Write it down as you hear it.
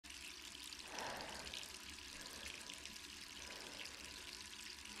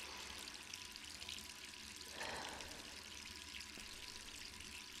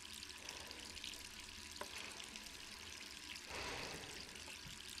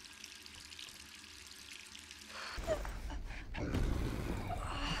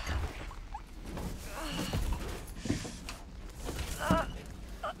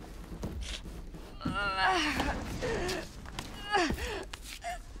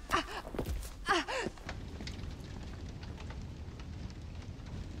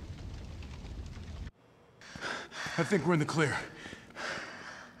I think we're in the clear.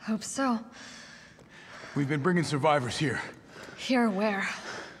 Hope so. We've been bringing survivors here. Here where?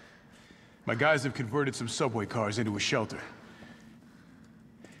 My guys have converted some subway cars into a shelter.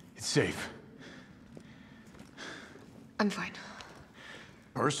 It's safe. I'm fine.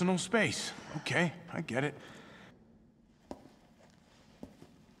 Personal space. Okay, I get it.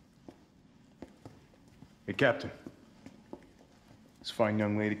 Hey, Captain. This fine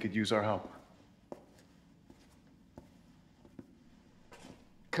young lady could use our help.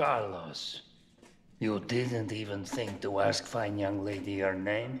 Carlos, you didn't even think to ask fine young lady her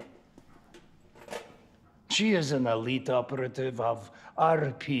name? She is an elite operative of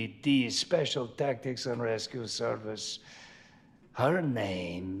RPD, Special Tactics and Rescue Service. Her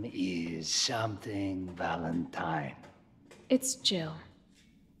name is something Valentine. It's Jill.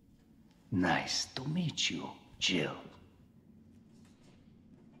 Nice to meet you, Jill.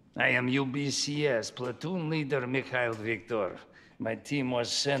 I am UBCS Platoon Leader Mikhail Victor. My team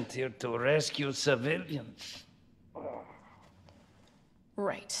was sent here to rescue civilians.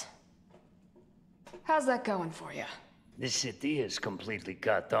 Right. How's that going for you? The city is completely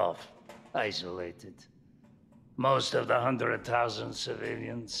cut off, isolated. Most of the 100,000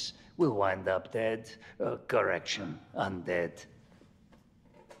 civilians will wind up dead. Correction, undead.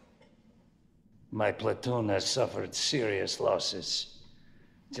 My platoon has suffered serious losses.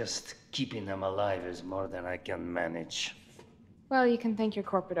 Just keeping them alive is more than I can manage. Well, you can thank your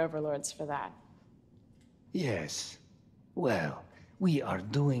corporate overlords for that. Yes. Well, we are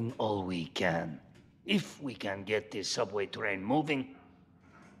doing all we can. If we can get this subway train moving,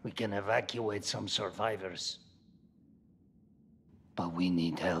 we can evacuate some survivors. But we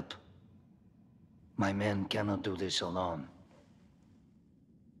need help. My men cannot do this alone.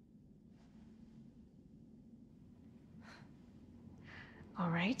 All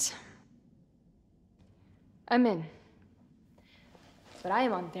right. I'm in. But I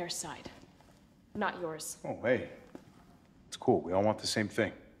am on their side, not yours. Oh, hey. It's cool. We all want the same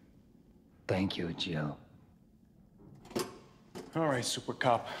thing. Thank you, Jill. All right, Super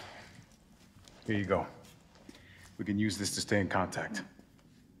Cop. Here you go. We can use this to stay in contact.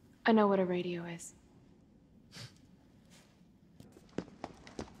 I know what a radio is.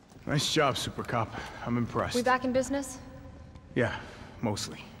 Nice job, Super Cop. I'm impressed. We back in business? Yeah,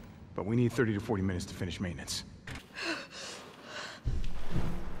 mostly. But we need 30 to 40 minutes to finish maintenance.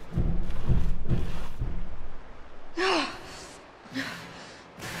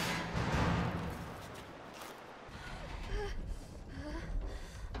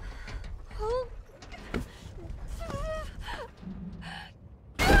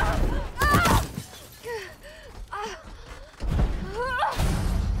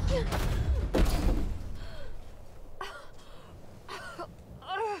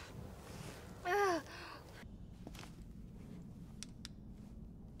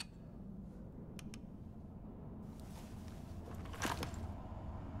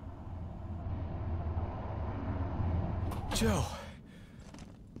 Joe.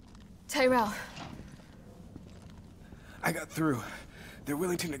 Tyrell. I got through. They're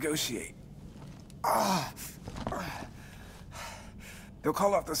willing to negotiate. They'll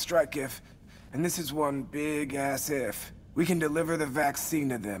call off the strike if, and this is one big-ass if, we can deliver the vaccine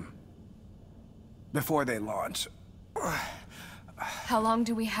to them. Before they launch. How long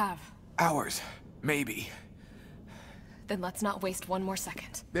do we have? Hours. Maybe. Then let's not waste one more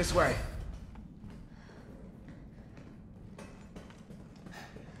second. This way.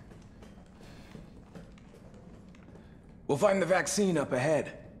 We'll find the vaccine up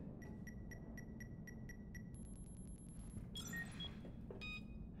ahead.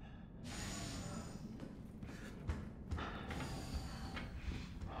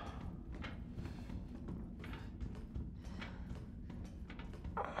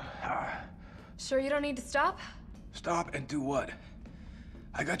 Sure you don't need to stop? Stop and do what?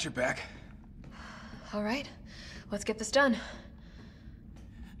 I got your back. All right, let's get this done.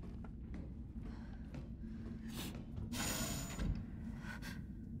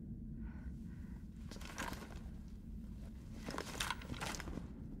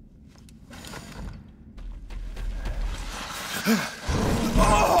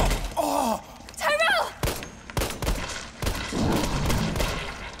 Tyrell!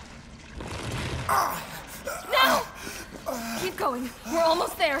 Now! Keep going. We're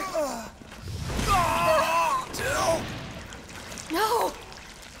almost there. No!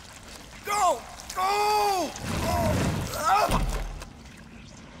 Go! Go!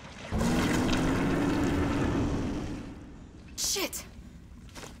 Shit!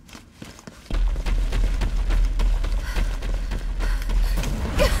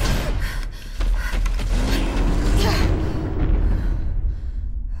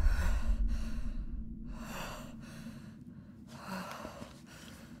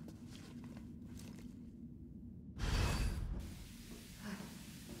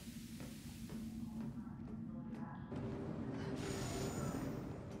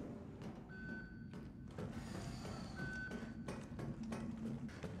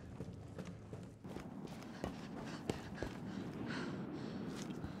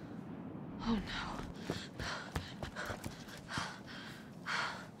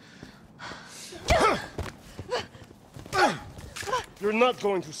 You're not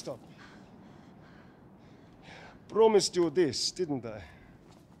going to stop me. Promised you this, didn't I?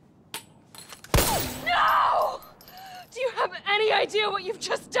 No! Do you have any idea what you've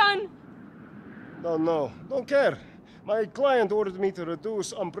just done? No, don't care. My client ordered me to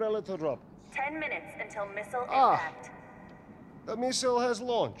reduce umbrella to rubber. 10 minutes until missile Ah. impact. The missile has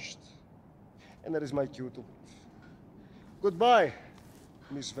launched. And that is my cue to leave. Goodbye,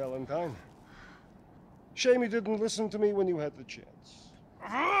 Miss Valentine. Shame you didn't listen to me when you had the chance.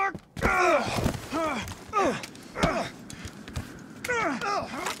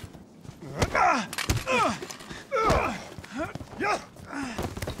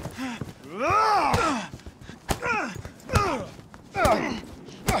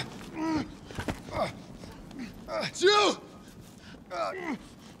 Jill!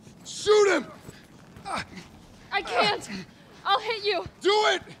 Shoot him! I can't! I'll hit you! Do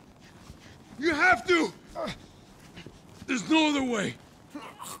it! You have to! There's no other way.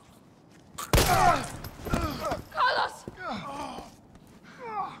 Carlos!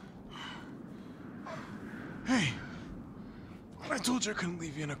 Hey, I told you I couldn't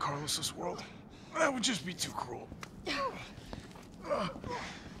leave you in a Carlos's world. That would just be too cruel.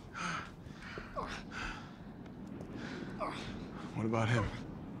 What about him?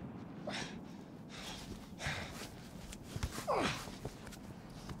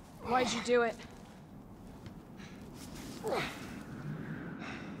 Why'd you do it?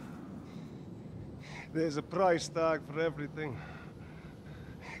 There's a price tag for everything.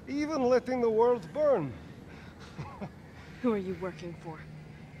 Even letting the world burn. Who are you working for?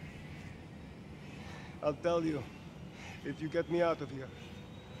 I'll tell you, if you get me out of here.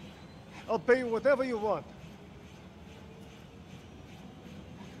 I'll pay you whatever you want.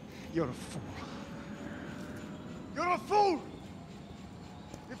 You're a fool. You're a fool!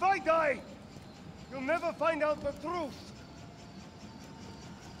 If I die, you'll never find out the truth.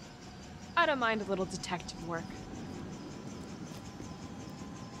 I don't mind a little detective work.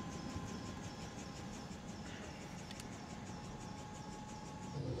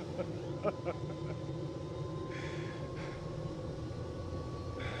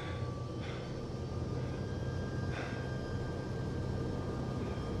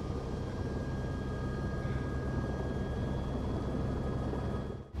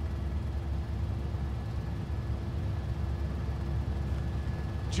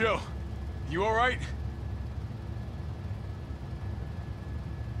 Jill, you all right?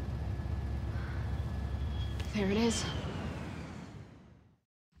 There it is.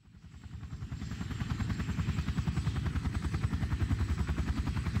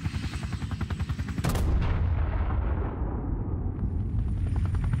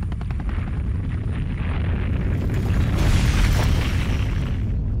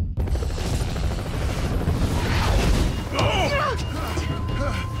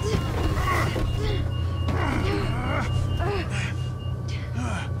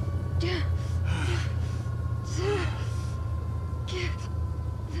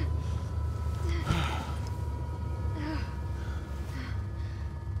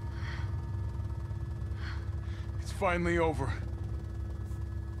 Finally over.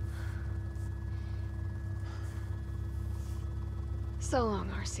 So long,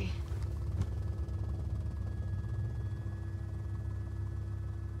 RC.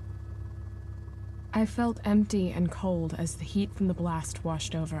 I felt empty and cold as the heat from the blast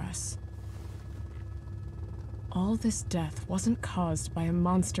washed over us. All this death wasn't caused by a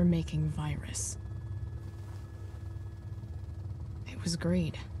monster-making virus. It was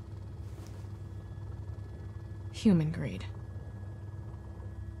greed. Human greed.